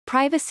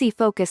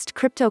privacy-focused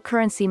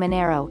cryptocurrency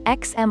Monero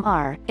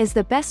 (XMR) is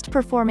the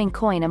best-performing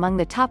coin among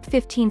the top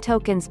 15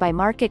 tokens by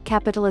market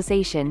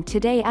capitalization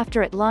today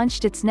after it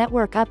launched its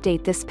network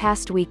update this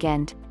past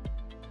weekend.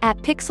 At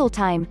Pixel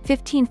Time,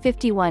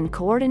 1551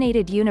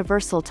 Coordinated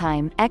Universal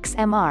Time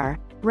 (XMR),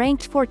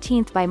 ranked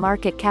 14th by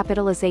market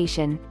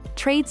capitalization,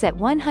 trades at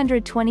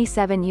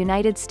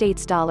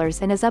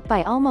 $127 and is up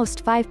by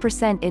almost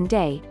 5% in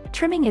day,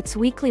 trimming its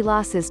weekly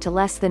losses to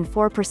less than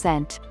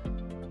 4%.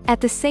 At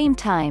the same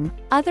time,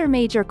 other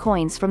major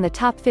coins from the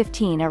top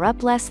 15 are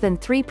up less than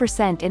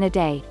 3% in a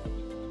day.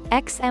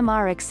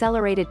 XMR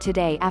accelerated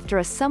today after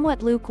a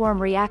somewhat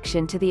lukewarm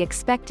reaction to the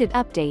expected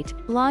update,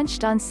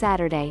 launched on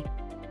Saturday.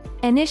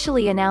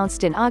 Initially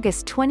announced in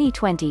August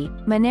 2020,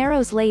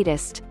 Monero's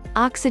latest,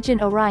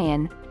 Oxygen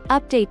Orion,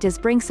 update does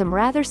bring some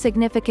rather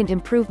significant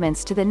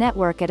improvements to the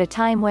network at a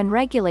time when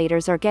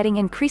regulators are getting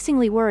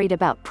increasingly worried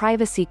about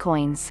privacy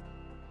coins.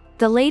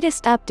 The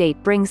latest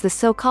update brings the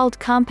so-called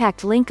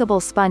compact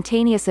linkable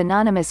spontaneous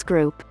anonymous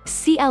group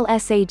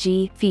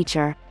 (CLSAG)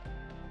 feature.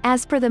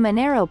 As per the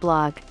Monero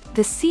blog,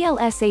 the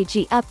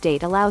CLSAG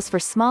update allows for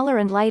smaller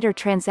and lighter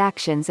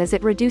transactions as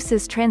it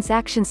reduces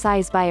transaction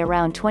size by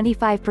around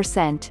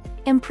 25%,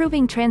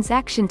 improving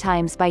transaction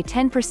times by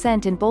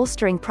 10% and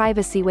bolstering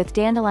privacy with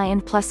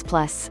Dandelion++,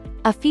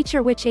 a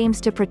feature which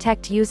aims to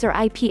protect user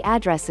IP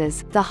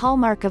addresses, the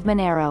hallmark of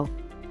Monero.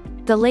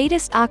 The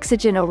latest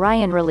Oxygen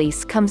Orion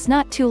release comes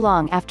not too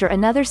long after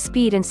another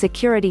speed and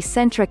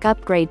security-centric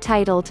upgrade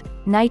titled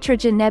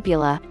Nitrogen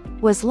Nebula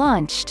was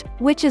launched,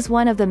 which is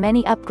one of the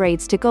many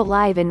upgrades to go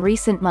live in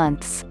recent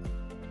months.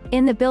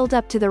 In the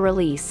build-up to the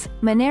release,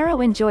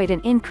 Monero enjoyed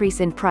an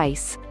increase in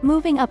price,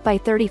 moving up by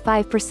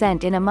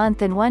 35% in a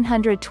month and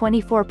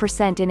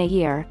 124% in a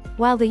year,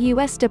 while the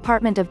U.S.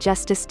 Department of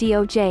Justice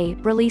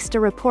 (DOJ) released a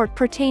report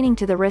pertaining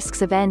to the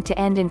risks of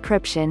end-to-end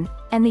encryption,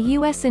 and the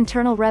U.S.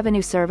 Internal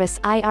Revenue Service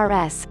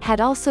 (IRS)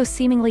 had also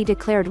seemingly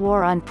declared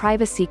war on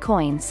privacy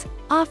coins,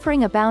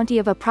 offering a bounty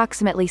of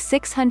approximately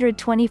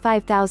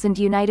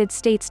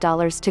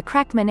 $625,000 to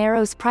crack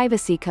Monero's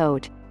privacy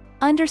code.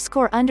 Learn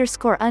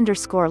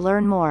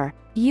more.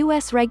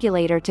 U.S.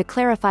 regulator to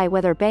clarify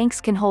whether banks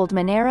can hold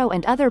Monero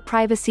and other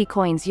privacy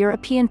coins.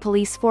 European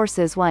police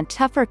forces want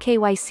tougher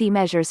KYC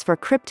measures for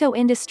crypto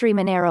industry.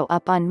 Monero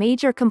up on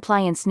major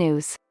compliance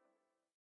news.